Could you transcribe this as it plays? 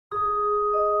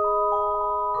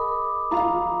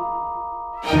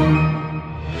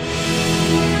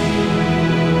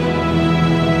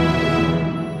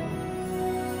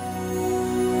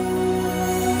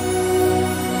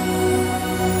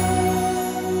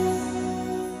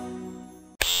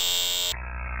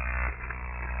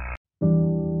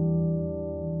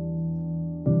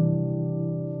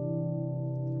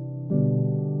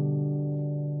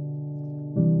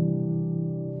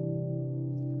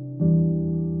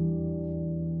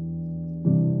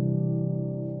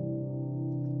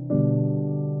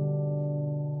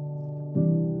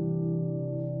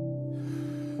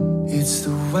It's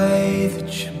the way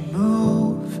that you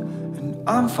move, and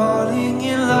I'm falling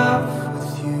in love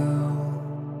with you.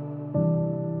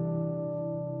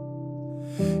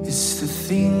 It's the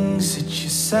things that you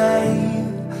say,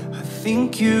 I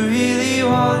think you really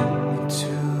want me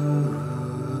to.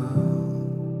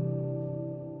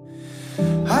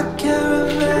 I can't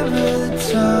remember the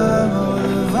time on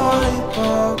the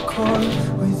volleyball court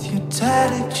with your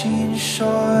tattered jean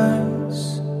shorts.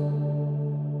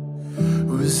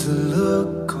 Was the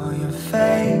look on your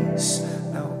face?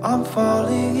 Now I'm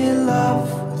falling in love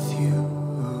with you.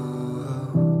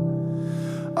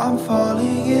 I'm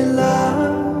falling in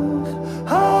love.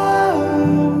 Oh,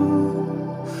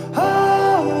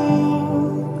 oh,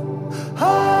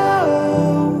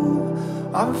 oh,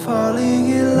 I'm falling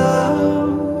in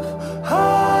love.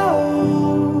 Oh,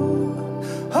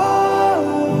 oh,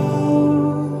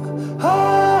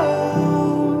 oh.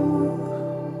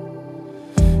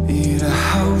 In a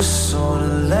house on a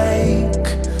lake,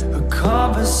 a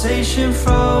conversation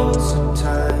frozen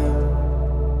time.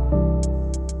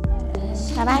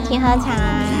 爸爸请喝茶，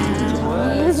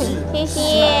谢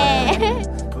谢。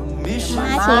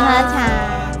妈请喝茶，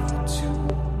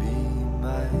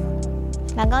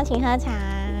老公请喝茶。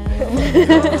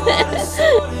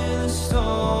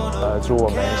祝我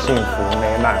们幸福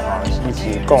美满啊，一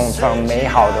起共创美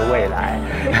好的未来。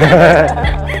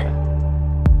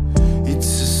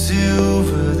It's a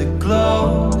silver that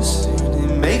glows, and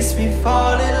it makes me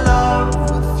fall in love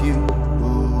with you.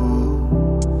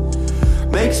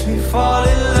 Makes me fall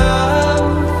in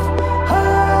love. Oh,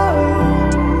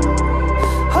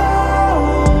 oh,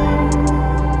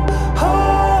 oh,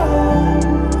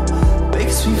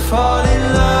 makes me fall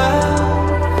in love.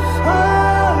 Oh,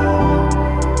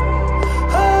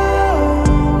 oh,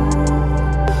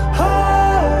 oh.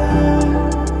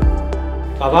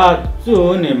 爸爸祝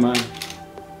福你们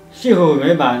幸福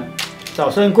美满，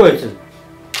早生贵子。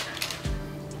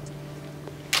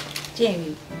建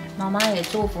宇，妈妈也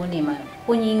祝福你们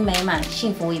婚姻美满，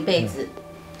幸福一辈子。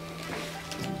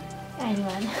爱你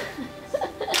们。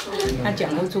他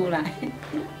讲不出来，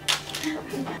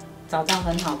找到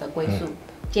很好的归宿。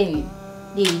建宇，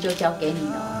丽姨就交给你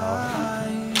了。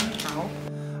好。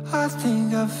 I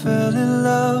think I fell in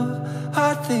love.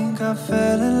 I think I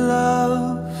fell in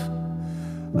love.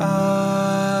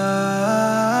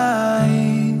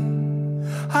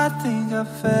 I think I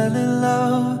fell in love.